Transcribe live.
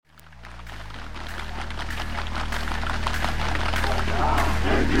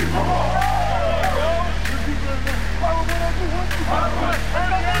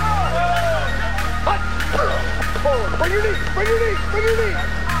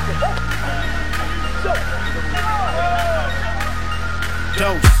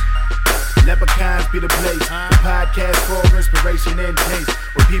Dose. Leprechauns be the place. The podcast for inspiration and taste.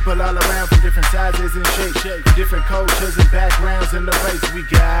 With people all around from different sizes and shapes, from different cultures and backgrounds in the race. We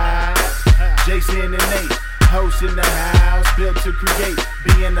got Jason and Nate, hosts in the house, built to create,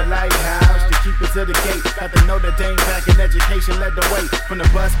 be in the lighthouse, to keep it to the gate. Got the Notre Dame back in education, led the way. From the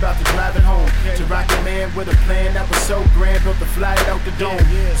bus, about to driving home, to rock a man with a plan that was so grand, built the flight out the dome.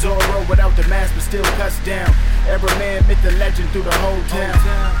 Zorro without the mask, but still cuts down. Every man, myth, the legend through the whole town.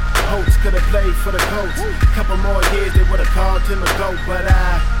 Holtz could have played for the Colts. Couple more years, they would have called him a GOAT, but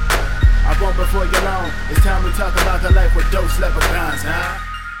I won't before you long. It's time we talk about the life with Dose Leprechauns, huh?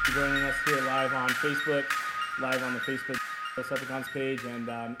 Joining us here live on Facebook, live on the Facebook Leprechauns page, and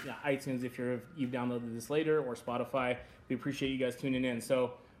iTunes if you've downloaded this later, or Spotify. We appreciate you guys tuning in.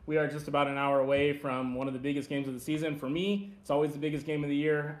 So we are just about an hour away from one of the biggest games of the season. For me, it's always the biggest game of the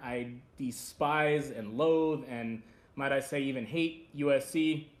year. I despise and loathe and, might I say, even hate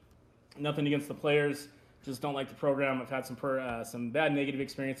USC. Nothing against the players, just don't like the program. I've had some bad negative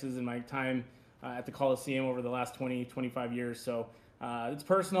experiences in my time at the Coliseum over the last 20, 25 years. So it's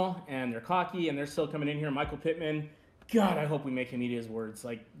personal, and they're cocky, and they're still coming in here. Michael Pittman, God, I hope we make him eat his words.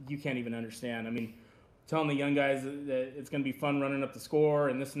 Like, you can't even understand. I mean, telling the young guys that it's going to be fun running up the score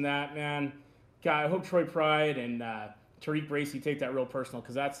and this and that, man. God, I hope Troy Pride and Tariq Bracy take that real personal,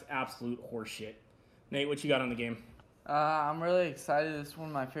 because that's absolute horseshit. Nate, what you got on the game? I'm really excited. This is one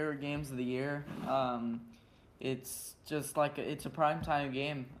of my favorite games of the year. It's just like it's a primetime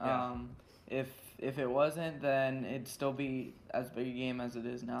game. Yeah. If it wasn't, then it'd still be as big a game as it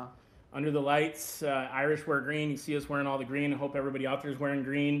is now. Under the lights, Irish wear green. You see us wearing all the green. I hope everybody out there is wearing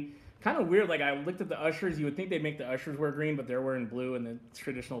green. Kind of weird. Like, I looked at the ushers. You would think they'd make the ushers wear green, but they're wearing blue and the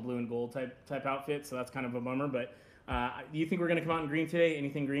traditional blue and gold type outfit. So that's kind of a bummer. But do you think we're going to come out in green today?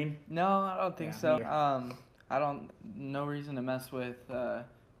 Anything green? No, I don't think so. No reason to mess with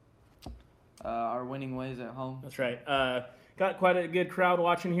our winning ways at home. That's right. Got quite a good crowd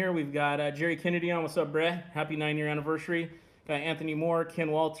watching here. We've got Jerry Kennedy on. What's up, Brett? Happy 9-year anniversary. Got Anthony Moore,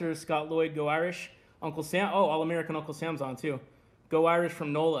 Ken Walters, Scott Lloyd, Go Irish. Uncle Sam. Oh, All-American Uncle Sam's on, too. Go Irish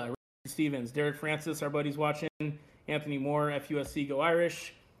from NOLA. Richard Stevens. Derek Francis, our buddy's watching. Anthony Moore, FUSC, Go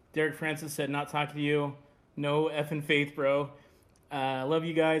Irish. Derek Francis said, not talking to you. No effing faith, bro. Love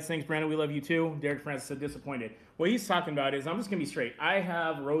you guys. Thanks, Brandon. We love you too. Derek Francis said disappointed. What he's talking about is, I'm just going to be straight. I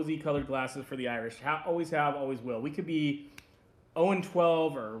have rosy-colored glasses for the Irish. Always have, always will. We could be 0-12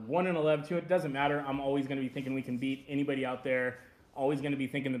 or 1-11 too. It doesn't matter. I'm always going to be thinking we can beat anybody out there. Always going to be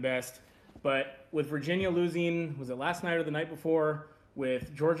thinking the best. But with Virginia losing, was it last night or the night before?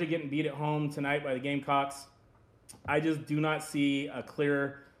 With Georgia getting beat at home tonight by the Gamecocks, I just do not see a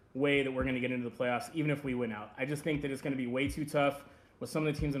clear way that we're going to get into the playoffs, even if we win out. I just think that it's going to be way too tough with some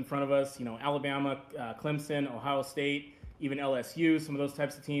of the teams in front of us. You know, Alabama, Clemson, Ohio State, even LSU, some of those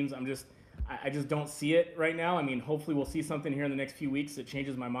types of teams. I just don't see it right now. I mean, hopefully we'll see something here in the next few weeks that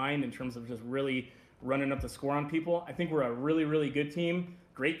changes my mind in terms of just really running up the score on people. I think we're a really, really good team,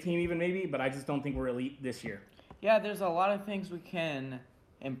 great team even maybe, but I just don't think we're elite this year. Yeah, there's a lot of things we can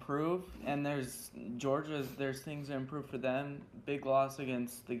improve, and there's things to improve for them. Big loss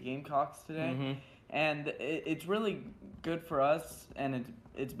against the Gamecocks today. Mm-hmm. And it's really good for us, and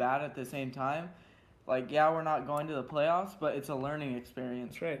it's bad at the same time. Like, yeah, we're not going to the playoffs, but it's a learning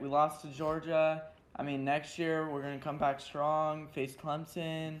experience. That's right. We lost to Georgia. I mean, next year we're going to come back strong, face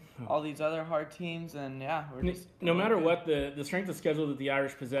Clemson, all these other hard teams, and yeah, we're just no matter what, the strength of schedule that the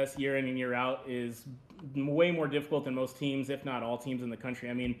Irish possess year in and year out is way more difficult than most teams, if not all teams in the country.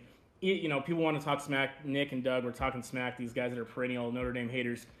 I mean, you know, people want to talk smack. Nick and Doug were talking smack. These guys that are perennial Notre Dame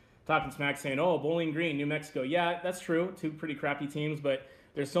haters talking smack, saying, "Oh, Bowling Green, New Mexico." Yeah, that's true. Two pretty crappy teams, but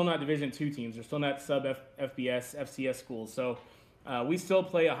they're still not Division II teams. They're still not sub FBS, FCS schools. So we still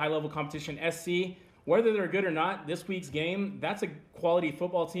play a high-level competition. SC, whether they're good or not, this week's game, that's a quality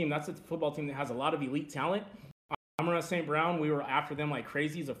football team. That's a football team that has a lot of elite talent. Amara St. Brown, we were after them like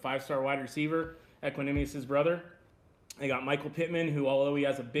crazy. He's a 5-star wide receiver. Equanimous' brother. They got Michael Pittman, who, although he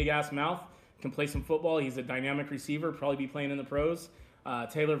has a big-ass mouth, can play some football. He's a dynamic receiver, probably be playing in the pros.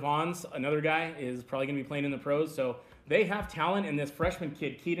 Taylor Vaughn's, another guy, is probably going to be playing in the pros. So they have talent, and this freshman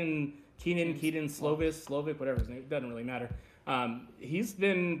kid, Keaton Slovic, whatever his name, it doesn't really matter. He's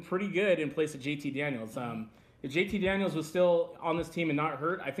been pretty good in place of JT Daniels. If JT Daniels was still on this team and not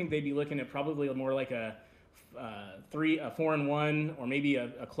hurt, I think they'd be looking at probably more like a 4-1, or maybe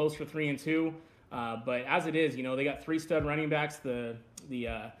a closer 3-2. But as it is, you know, they got 3 stud running backs. The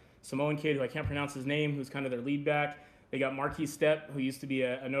Samoan kid, who I can't pronounce his name, who's kind of their lead back. They got Marquise Stepp, who used to be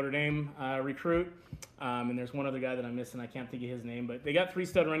a Notre Dame recruit. And there's one other guy that I'm missing. I can't think of his name. But they got 3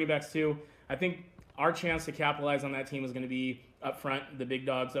 stud running backs, too. I think our chance to capitalize on that team is going to be up front, the big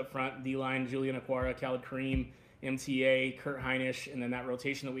dogs up front, D-line, Julian Aquara, Khaled Kareem, MTA, Kurt Heinisch, and then that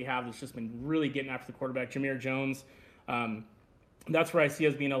rotation that we have that's just been really getting after the quarterback, Jameer Jones. That's where I see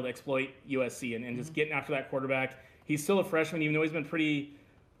us being able to exploit USC and just getting after that quarterback. He's still a freshman, even though he's been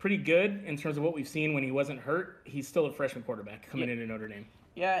pretty good in terms of what we've seen when he wasn't hurt. He's still a freshman quarterback coming into Notre Dame.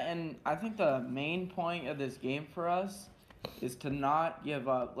 Yeah, and I think the main point of this game for us is to not give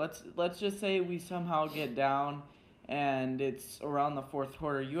up. Let's just say we somehow get down and it's around the fourth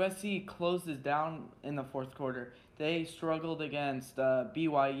quarter. USC closes down in the fourth quarter. They struggled against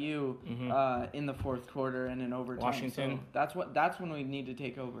BYU in the fourth quarter and in overtime. Washington. So that's when we need to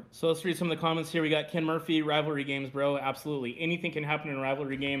take over. So let's read some of the comments here. We got Ken Murphy, rivalry games, bro. Absolutely. Anything can happen in a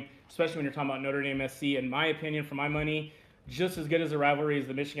rivalry game, especially when you're talking about Notre Dame SC. In my opinion, for my money, just as good as a rivalry as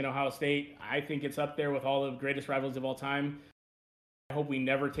the Michigan-Ohio State. I think it's up there with all the greatest rivalries of all time. I hope we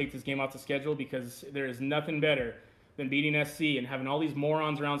never take this game off the schedule because there is nothing better than beating SC and having all these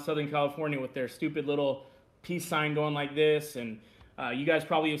morons around Southern California with their stupid little peace sign going like this. And you guys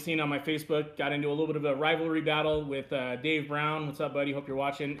probably have seen on my Facebook, got into a little bit of a rivalry battle with Dave Brown. What's up, buddy? Hope you're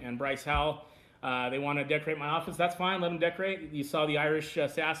watching. And Bryce Howell. They want to decorate my office. That's fine. Let them decorate. You saw the Irish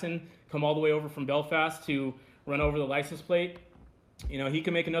assassin come all the way over from Belfast to run over the license plate. You know, he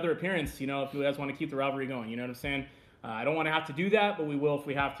can make another appearance, you know, if you guys want to keep the rivalry going. You know what I'm saying? I don't want to have to do that, but we will if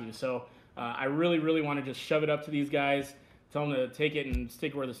we have to. So I really, really want to just shove it up to these guys, tell them to take it and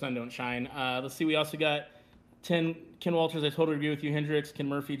stick where the sun don't shine. Let's see. We also got Ken Walters. I totally agree with you. Hendricks, Ken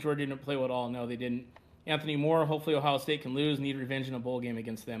Murphy. Georgia didn't play well at all. No, they didn't. Anthony Moore. Hopefully Ohio State can lose. Need revenge in a bowl game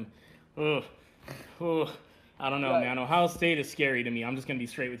against them. Ugh. I don't know, man. Ohio State is scary to me. I'm just going to be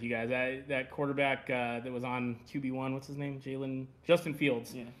straight with you guys. That quarterback that was on QB1, what's his name? Justin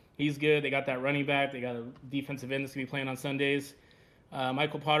Fields. Yeah. He's good. They got that running back. They got a defensive end that's going to be playing on Sundays.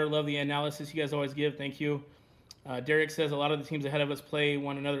 Michael Potter, love the analysis you guys always give. Thank you. Derek says a lot of the teams ahead of us play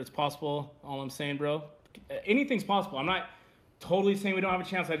one another. It's possible. All I'm saying, bro. Anything's possible. I'm not totally saying we don't have a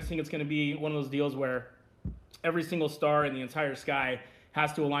chance. I just think it's going to be one of those deals where every single star in the entire sky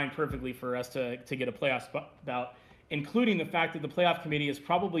has to align perfectly for us to get a playoff bout, including the fact that the playoff committee is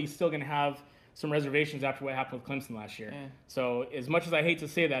probably still going to have some reservations after what happened with Clemson last year. Yeah. So as much as I hate to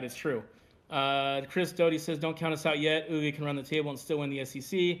say that, it's true. Chris Doty says, don't count us out yet. Uwe can run the table and still win the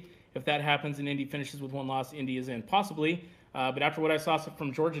SEC. If that happens and Indy finishes with one loss, Indy is in. Possibly. But after what I saw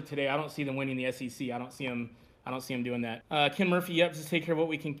from Georgia today, I don't see them winning the SEC. I don't see them doing that. Ken Murphy, yep, just take care of what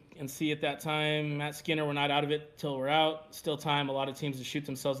we can and see at that time. Matt Skinner, we're not out of it till we're out. Still time. A lot of teams to shoot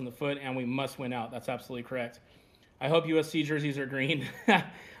themselves in the foot, and we must win out. That's absolutely correct. I hope USC jerseys are green.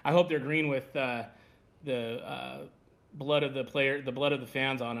 I hope they're green with the blood of the player, the blood of the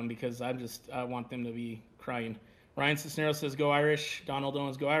fans on them, because I want them to be crying. Ryan Cisneros says, go Irish. Donald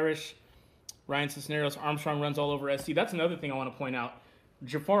Owens, go Irish. Ryan Cisneros, Armstrong runs all over SC. That's another thing I want to point out.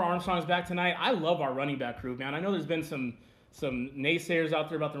 Jafar Armstrong's back tonight. I love our running back group, man. I know there's been some naysayers out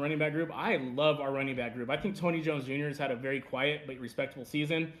there about the running back group. I love our running back group. I think Tony Jones Jr. has had a very quiet but respectable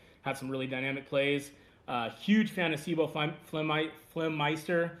season, had some really dynamic plays. Huge fan of Sebo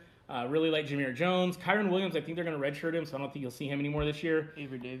Flemmeister. Really like Jameer Jones. Kyron Williams, I think they're going to redshirt him, so I don't think you'll see him anymore this year.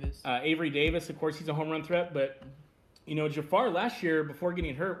 Avery Davis, of course, he's a home run threat. But, you know, Jafar last year, before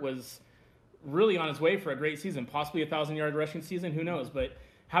getting hurt, was really on his way for a great season, possibly a 1,000-yard rushing season. Who knows? But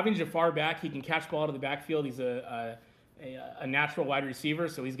having Jafar back, he can catch ball out of the backfield. He's a natural wide receiver,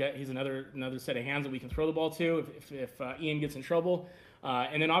 so he's another set of hands that we can throw the ball to if Ian gets in trouble.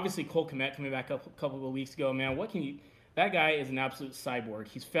 And then obviously Cole Kmet coming back up a couple of weeks ago. Man, that guy is an absolute cyborg.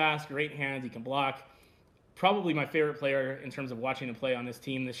 He's fast, great hands, he can block. Probably my favorite player in terms of watching him play on this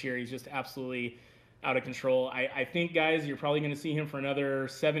team this year. He's just absolutely out of control. I think, guys, you're probably going to see him for another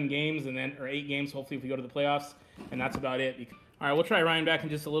 7 games or 8 games, hopefully, if we go to the playoffs, and that's about it. All right, we'll try Ryan back in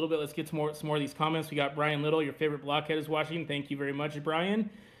just a little bit. Let's get some more of these comments. We got Brian Little, your favorite blockhead, is watching. Thank you very much,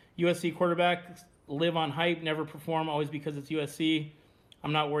 Brian. USC quarterback, live on hype, never perform, always because it's USC.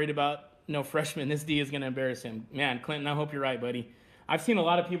 I'm not worried about no freshman. This D is going to embarrass him. Man, Clinton, I hope you're right, buddy. I've seen a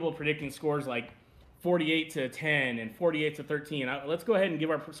lot of people predicting scores like 48-10 and 48-13. Let's go ahead and give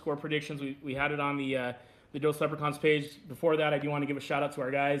our score predictions. We had it on the Dose Leprechauns page. Before that, I do want to give a shout out to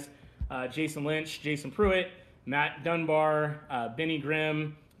our guys, Jason Lynch, Jason Pruitt, Matt Dunbar, Benny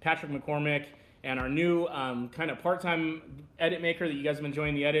Grimm, Patrick McCormick, and our new kind of part-time edit maker that you guys have been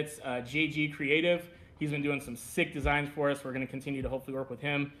enjoying the edits, JG Creative. He's been doing some sick designs for us. We're going to continue to hopefully work with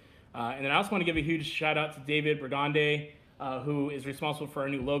him. And then I also want to give a huge shout out to David Bregande, who is responsible for our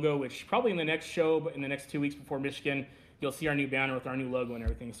new logo, which probably in the next show, but in the next 2 weeks before Michigan, you'll see our new banner with our new logo and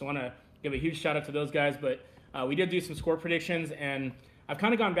everything. So I want to give a huge shout out to those guys. But we did do some score predictions, and I've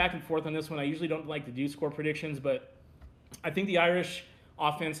kind of gone back and forth on this one. I usually don't like to do score predictions, but I think the Irish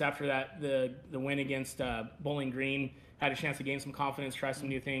offense after that, the win against Bowling Green, had a chance to gain some confidence, try some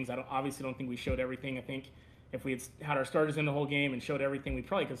new things. I obviously don't think we showed everything. I think if we had our starters in the whole game and showed everything, we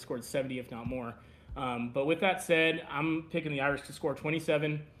probably could have scored 70, if not more. But with that said, I'm picking the Irish to score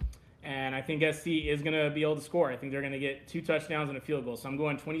 27, and I think SC is going to be able to score. I think they're going to get 2 touchdowns and a field goal. So I'm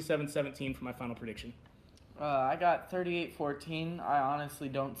going 27-17 for my final prediction. I got 38-14. I honestly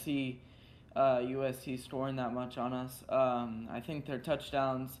don't see USC scoring that much on us. I think their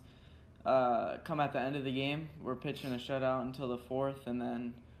touchdowns come at the end of the game. We're pitching a shutout until the 4th, and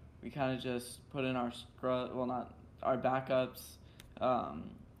then we kind of just put in our our backups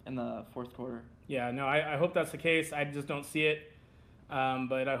in the 4th quarter. Yeah, no, I hope that's the case. I just don't see it.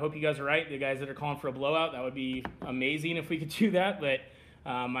 But I hope you guys are right. The guys that are calling for a blowout, that would be amazing if we could do that. But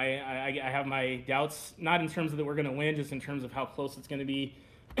I have my doubts, not in terms of that we're going to win, just in terms of how close it's going to be.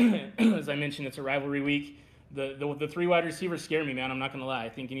 As I mentioned, it's a rivalry week. The 3 wide receivers scare me, man. I'm not going to lie. I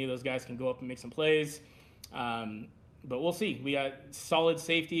think any of those guys can go up and make some plays. But we'll see. We got solid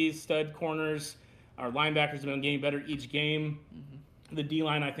safeties, stud corners. Our linebackers have been getting better each game. Mm-hmm. The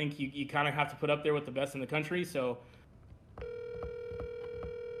D-line, I think you kind of have to put up there with the best in the country. So,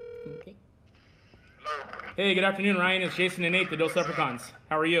 okay. Hey, good afternoon, Ryan. It's Jason and Nate, the Dos Leprechauns.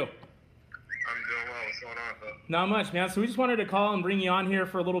 How are you? I'm doing well. What's going on, Phil? Not much, man. So we just wanted to call and bring you on here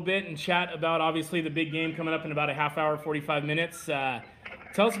for a little bit and chat about, obviously, the big game coming up in about a half hour, 45 minutes.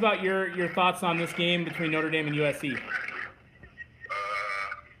 Tell us about your thoughts on this game between Notre Dame and USC. I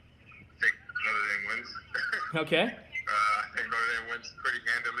think Notre Dame wins. Okay. I think Notre Dame wins pretty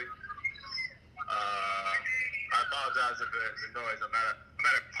handily. I apologize if the noise. I'm at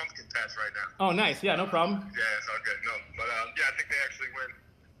a pumpkin patch right now. Oh, nice. Yeah, no problem. Yeah, it's all good. No, but yeah, I think they actually win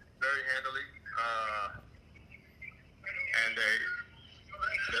very handily. And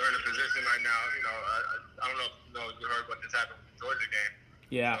they're in a position right now. You know, I don't know if you heard what just happened with the Georgia game.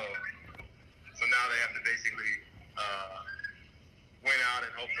 Yeah. So now they have to basically win out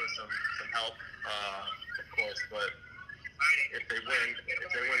and hope for some help, of course. But if they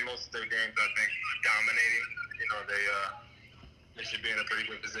win most of their games, I think dominating, you know, they should be in a pretty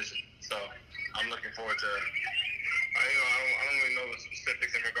good position. So I'm looking forward to. I don't really know the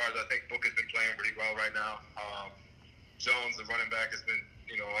specifics in regards. I think Book has been playing pretty well right now. Jones, the running back, has been,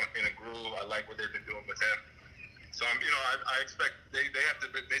 you know, in a groove. I like what they've been doing with him. So I expect they have to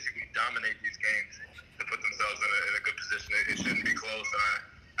basically dominate these games to put themselves in a good position. It shouldn't be close.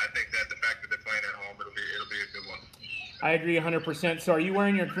 I think that the fact that they're playing at home, it'll be a good one. I agree 100%. So are you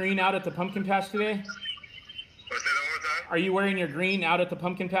wearing your green out at the pumpkin patch today? Say that one more time? Are you wearing your green out at the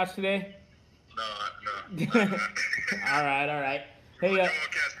pumpkin patch today? No. All right. Hey, you won't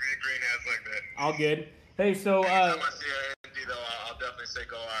catch me in green hats like that. All good. Hey, so anytime I see an ND though, I'll definitely say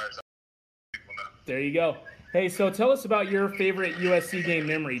go Irish. People know. There you go. Hey, so tell us about your favorite USC game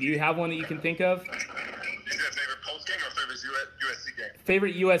memory. Do you have one that you can think of? You said favorite post game or favorite USC game?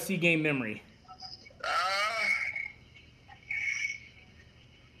 Favorite USC game memory.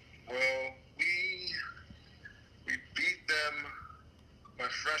 Well, we beat them my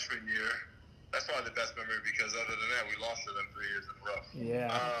freshman year. That's probably the best memory because other than that, we lost to them 3 years in a row.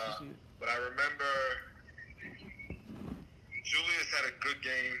 Yeah. But I remember Julius had a good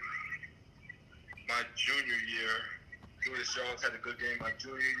game my junior year. Julius Jones had a good game my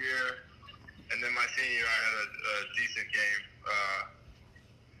junior year. And then my senior year, I had a decent game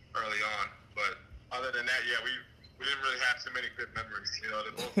early on. But other than that, yeah, we didn't really have too many good memories. You know,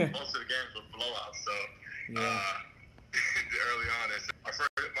 most of the games were blowouts. So early on, my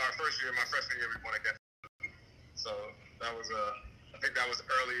freshman year, we won against them. So that was I think that was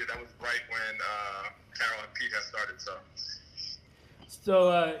early. That was right when Carol and Pete had started.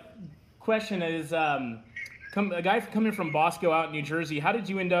 So question is, a guy coming from Bosco out in New Jersey, how did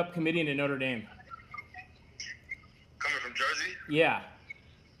you end up committing to Notre Dame? Coming from Jersey? Yeah.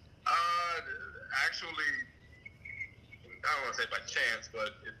 Actually, I don't want to say by chance,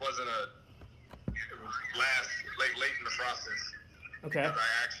 but it was late in the process. Okay. Because I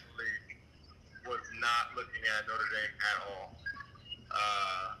actually was not looking at Notre Dame at all.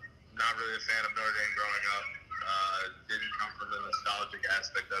 Not really a fan of Notre Dame growing up. Didn't come from the nostalgic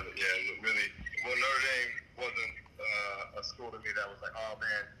aspect of it. Yeah, really. Well, Notre Dame wasn't a school to me that was like, oh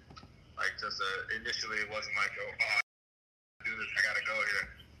man, like just initially it wasn't like, oh, I do this, I gotta go here.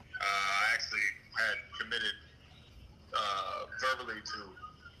 I actually had committed verbally to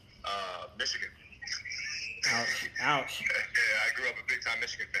Michigan. Ouch. Yeah, I grew up a big time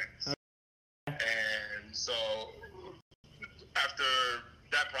Michigan fan. And so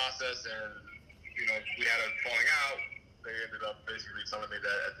that process, and we had a falling out. They ended up basically telling me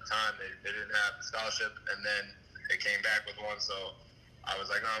that at the time they didn't have the scholarship, and then they came back with one. So I was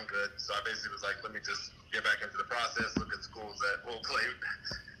like, no, I'm good. So I basically was like, let me just get back into the process, look at schools that will play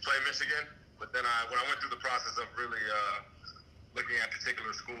Michigan. But then when I went through the process of really looking at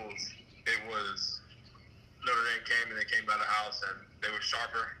particular schools, it was Notre Dame came, and they came by the house, and they were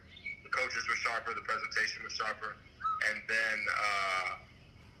sharper. The coaches were sharper. The presentation was sharper. And then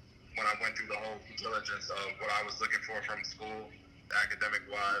when I went through the whole due diligence of what I was looking for from school,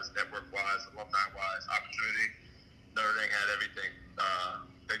 academic-wise, network-wise, alumni-wise, opportunity, Notre Dame had everything.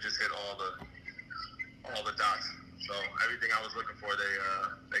 They just hit all the dots. So everything I was looking for,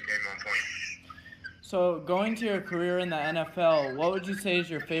 they came on point. So going to your career in the NFL, what would you say is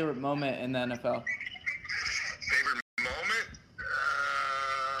your favorite moment in the NFL? Favorite moment?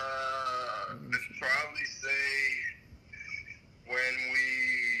 I'd probably say when we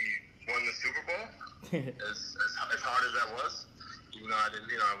won the Super Bowl. as hard as that was, even though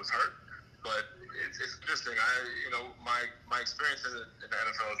I was hurt. But it's interesting. My experience in the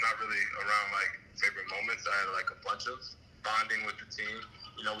NFL is not really around like favorite moments. I had like a bunch of bonding with the team.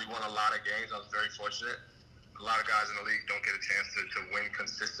 We won a lot of games. I was very fortunate. A lot of guys in the league don't get a chance to win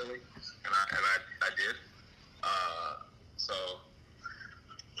consistently, and I did. So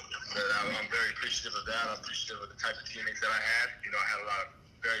I'm very appreciative of that. I'm appreciative of the type of teammates that I had. I had a lot of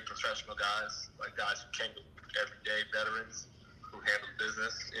very professional guys, like guys who came to work every day, veterans who handled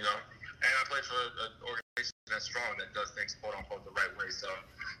business, And I played for an organization that's strong, that does things quote unquote the right way. So,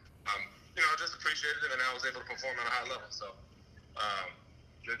 just appreciated it, and I was able to perform at a high level. So,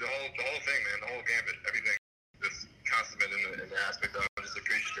 the whole thing, man, the whole gambit, everything, just consummate in the aspect of I'm just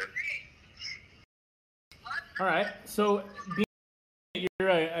appreciative. All right. So, you're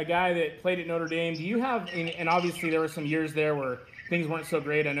a guy that played at Notre Dame. Do you have, and obviously there were some years there where things weren't so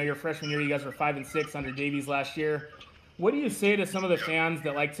great. I know your freshman year, you guys were 5-6 under Davies last year. What do you say to some of the fans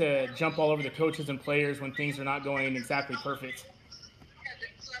that like to jump all over the coaches and players when things are not going exactly perfect?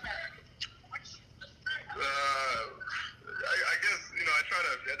 I guess, I try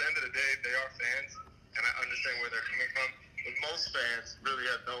to, at the end of the day, they are fans, and I understand where they're coming from. But most fans really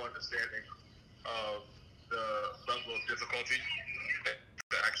have no understanding of the level of difficulty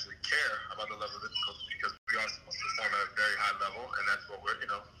to actually care about the level of difficulty, because we are supposed to perform at a very high level, and that's what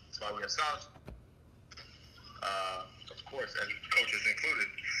that's why we have scholarships. Of course, and coaches included.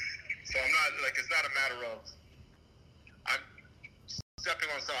 So I'm not, it's not a matter of, I'm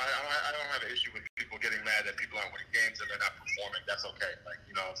stepping on, so I don't have an issue with people getting mad that people aren't winning games and they're not performing. That's okay.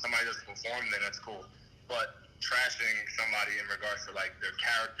 If somebody doesn't perform, then that's cool. But trashing somebody in regards to, their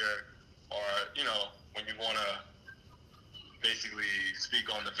character, or, when you want to basically speak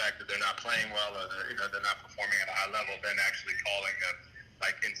on the fact that they're not playing well, or they're not performing at a high level, then actually calling them,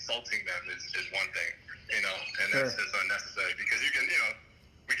 insulting them is one thing, and Sure. That's just unnecessary, because you can,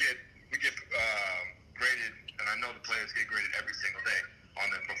 we get graded, and I know the players get graded every single day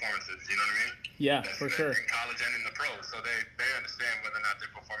on their performances, you know what I mean? Yeah, for sure. In college and in the pros, so they understand whether or not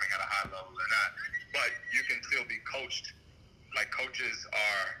they're performing at a high level or not. But you can still be coached, like coaches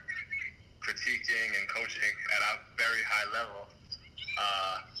are critiquing and coaching at a very high level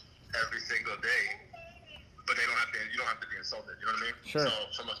every single day, but you don't have to be insulted, you know what I mean? Sure. So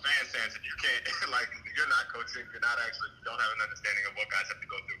from a fan stance, you can't, you're not coaching, you don't have an understanding of what guys have to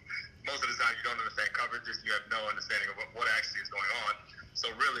go through. Most of the time you don't understand coverages, you have no understanding of what actually is going on.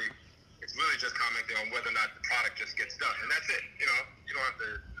 So really, it's really just commenting on whether or not the product just gets done, and that's it. You don't have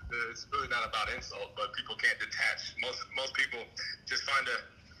to. It's really not about insult, but people can't detach. Most people just find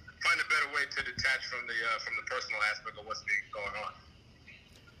a better way to detach from the personal aspect of what's going on.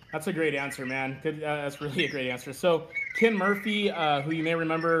 That's a great answer, man. That's really a great answer. So Ken Murphy, who you may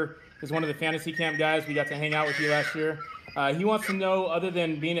remember is one of the fantasy camp guys, we got to hang out with you last year. He wants to know, other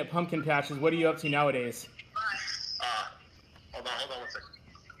than being at pumpkin patches, what are you up to nowadays? Hold on 1 second.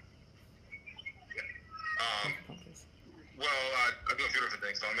 Well, I do a few different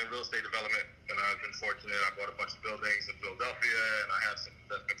things. So I'm in real estate development, and I've been fortunate. I bought a bunch of buildings in Philadelphia, and I have some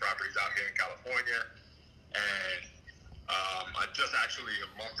investment properties out here in California. And I just actually, a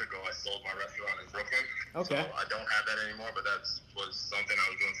month ago, I sold my restaurant in Brooklyn. Okay. So I don't have that anymore, but that was something I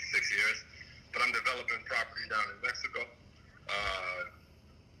was doing for 6 years. But I'm developing property down in Mexico.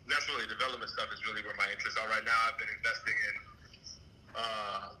 That's really, development stuff is really where my interests are right now. I've been investing in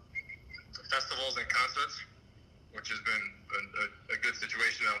festivals and concerts, which has been a good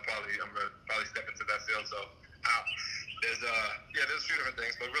situation. I'm gonna probably step into that field. So there's a few different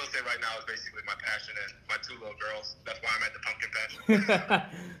things, but real estate right now is basically my passion, and my 2 little girls. That's why I'm at the pumpkin patch.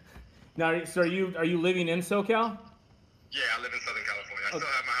 Now, so are you living in SoCal? Yeah, I live in Southern California. I still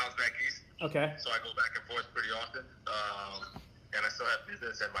have my house back east. Okay. So I go back and forth pretty often. And I still have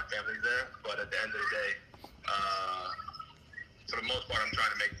business and my family's there. But at the end of the day, for the most part, I'm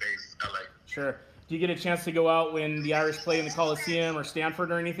trying to make base LA. Sure. Do you get a chance to go out when the Irish play in the Coliseum or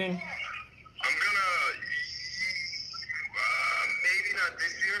Stanford or anything? I'm gonna maybe not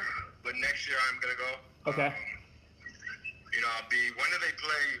this year, but next year I'm gonna go. Okay. I'll be. When do they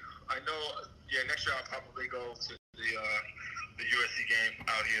play? I know. Yeah, next year I'll probably go to the USC game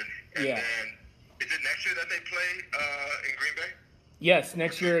out here. And then is it next year that they play in Green Bay? Yes,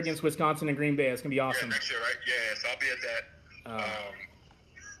 next year against Wisconsin and Green Bay. It's gonna be awesome. Yeah, next year, right? Yeah, so I'll be at that.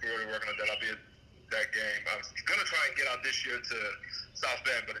 We're already working on that. I'll be at that game. I was gonna try and get out this year to South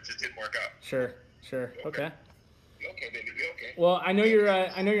Bend, but it just didn't work out. Sure. Okay. Okay, baby. Okay. Well, I know you're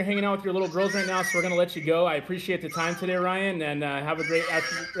hanging out with your little girls right now, so we're gonna let you go. I appreciate the time today, Ryan, and have a great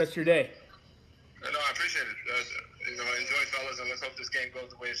rest of your day. No, I appreciate it. Enjoy, fellas, and let's hope this game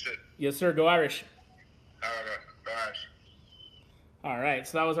goes the way it should. Yes, sir. Go Irish. All right. Go Irish. All right,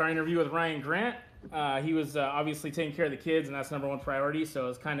 so that was our interview with Ryan Grant. He was obviously taking care of the kids, and that's number one priority. So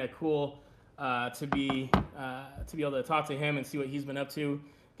it's kind of cool to be able to talk to him and see what he's been up to,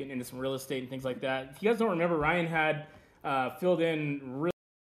 getting into some real estate and things like that. If you guys don't remember, Ryan had filled in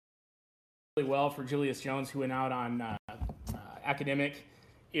really well for Julius Jones, who went out on academic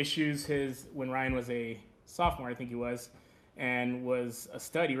issues when Ryan was a sophomore, I think he was, and was a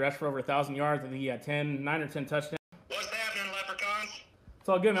stud. He rushed for over 1,000 yards. I think he had 9 or 10 touchdowns. What's happening, Leprechauns? It's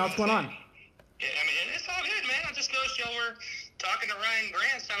all good, man. What's going on? Yeah, I mean, it's all good, man. I just noticed y'all were talking to Ryan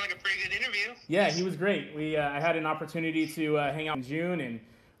Grant. Sounded like a pretty good interview. Yeah, he was great. I had an opportunity to hang out in June, and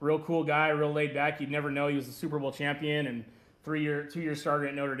real cool guy, real laid back. You'd never know he was a Super Bowl champion and 2-year starter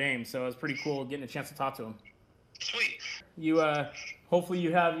at Notre Dame. So it was pretty cool getting a chance to talk to him. Sweet. You hopefully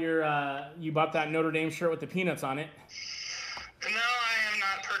you have you bought that Notre Dame shirt with the peanuts on it. No, I have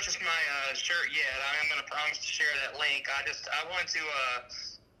not purchased my shirt yet. I am going to promise to share that link. I wanted to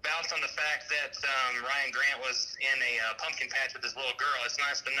bounce on the fact that Ryan Grant was in a pumpkin patch with his little girl. It's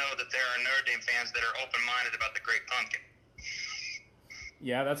nice to know that there are Notre Dame fans that are open-minded about the Great Pumpkin.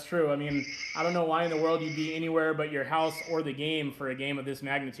 Yeah, that's true. I mean, I don't know why in the world you'd be anywhere but your house or the game for a game of this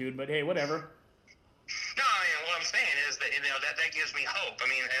magnitude, but hey, whatever. No, I mean, what I'm saying is that, that gives me hope. I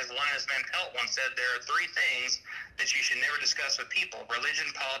mean, as Linus Van Pelt once said, there are 3 things that you should never discuss with people: religion,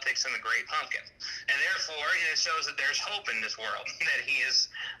 politics, and the Great Pumpkin. And therefore, it shows that there's hope in this world, that he is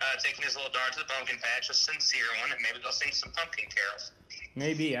taking his little dart to the pumpkin patch, a sincere one, and maybe they'll sing some pumpkin carols.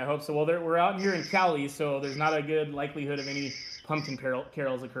 Maybe. I hope so. Well, we're out here in Cali, so there's not a good likelihood of any pumpkin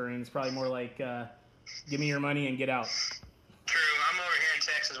carols occurring. It's probably more like, give me your money and get out. True. I'm over here in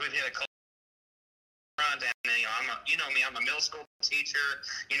Texas. We've hit a cold front, and you know me, I'm a middle school teacher.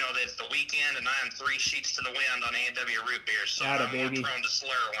 It's the weekend, and I am 3 sheets to the wind on A&W root beer, so I'm more prone to slur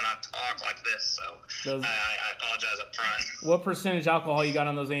when I talk like this. So I apologize up front. What percentage alcohol you got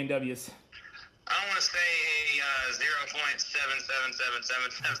on those A&Ws? I want to say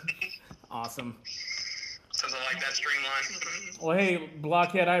 0.77777. Awesome. Something like that, streamline. Well, hey,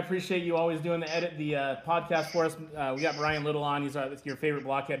 Blockhead, I appreciate you always doing the podcast for us. We got Brian Little on. He's your favorite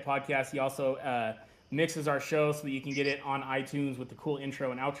Blockhead podcast. He also mixes our show so that you can get it on iTunes with the cool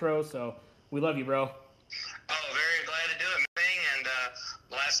intro and outro. So we love you, bro. Oh, very glad to do it, man. And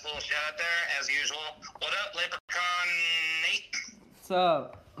last little shout out there, as usual. What up, Leprechaun Nate? What's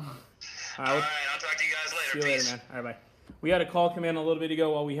up? All right, I'll talk to you guys later. See you Peace. later, man. All right, bye. We had a call come in a little bit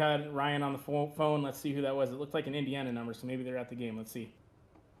ago while we had Ryan on the phone. Let's see who that was. It looked like an Indiana number, so maybe they're at the game. Let's see.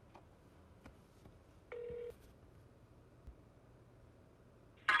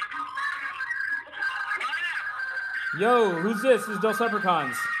 Yo, who's this? This is Dos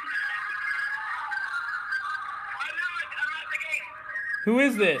Leprechauns. Who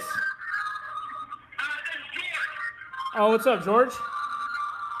is this? Oh, what's up, George?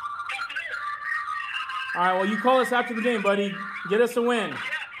 All right, well, you call us after the game, buddy. Get us a win.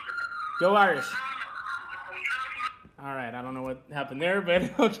 Go Irish. All right, I don't know what happened there,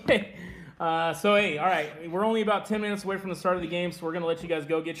 but okay. Hey, all right, we're only about 10 minutes away from the start of the game, so we're going to let you guys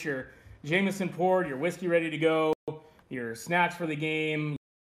go get your Jameson poured, your whiskey ready to go, your snacks for the game,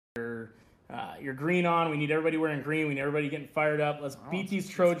 your green on. We need everybody wearing green. We need everybody getting fired up. Let's beat these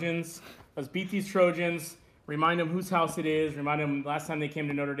Trojans. Remind them whose house it is. Remind them last time they came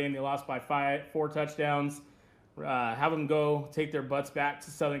to Notre Dame, they lost by 4 touchdowns. Have them go take their butts back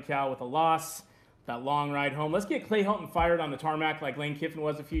to Southern Cal with a loss. That long ride home. Let's get Clay Helton fired on the tarmac like Lane Kiffin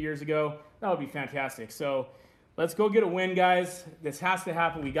was a few years ago. That would be fantastic. So let's go get a win, guys. This has to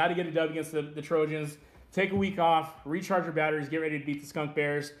happen. We got to get a dub against the Trojans. Take a week off, recharge your batteries, get ready to beat the Skunk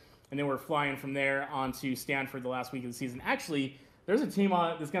Bears. and then we're flying from there on to Stanford the last week of the season. Actually, there's a team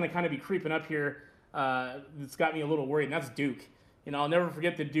that's going to kind of be creeping up here that's got me a little worried, and that's Duke. I'll never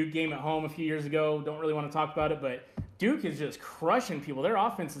forget the Duke game at home a few years ago. Don't really want to talk about it, but Duke is just crushing people. Their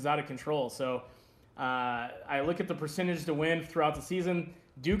offense is out of control. So I look at the percentage to win throughout the season.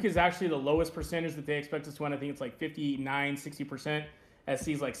 Duke is actually the lowest percentage that they expect us to win. I think it's like 59, 60%.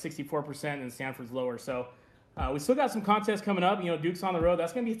 SC's like 64%, and Stanford's lower. So we still got some contests coming up. Duke's on the road.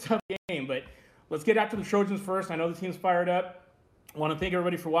 That's going to be a tough game, but let's get after the Trojans first. I know the team's fired up. I want to thank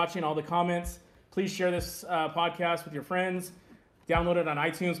everybody for watching, all the comments. Please share this podcast with your friends. Download it on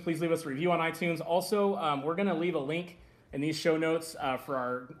iTunes. Please leave us a review on iTunes. Also, we're going to leave a link in these show notes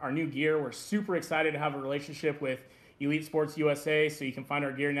for our new gear. We're super excited to have a relationship with Elite Sports USA, so you can find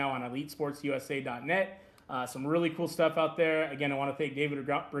our gear now on elitesportsusa.net. Some really cool stuff out there. Again, I want to thank David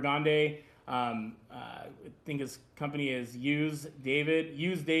Brigande. I think his company is Use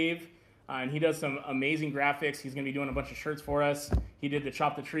Dave, and he does some amazing graphics. He's going to be doing a bunch of shirts for us. He did the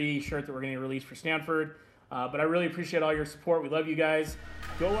Chop the Tree shirt that we're going to release for Stanford. But I really appreciate all your support. We love you guys.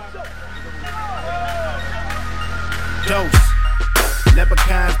 Go out. Dose.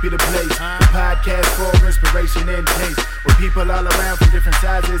 Leprechauns be the place. The podcast for inspiration and taste. With people all around from different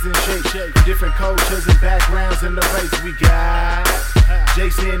sizes and shapes. From different cultures and backgrounds in the race. We got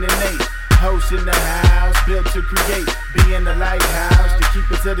Jason and Nate. Host in the house, built to create, be in the lighthouse, to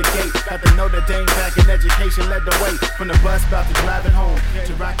keep us to the gate. Got the Notre Dame back in education, led the way. From the bus, about to drive it home,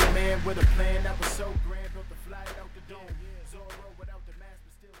 to rock a man with a plan that was so great.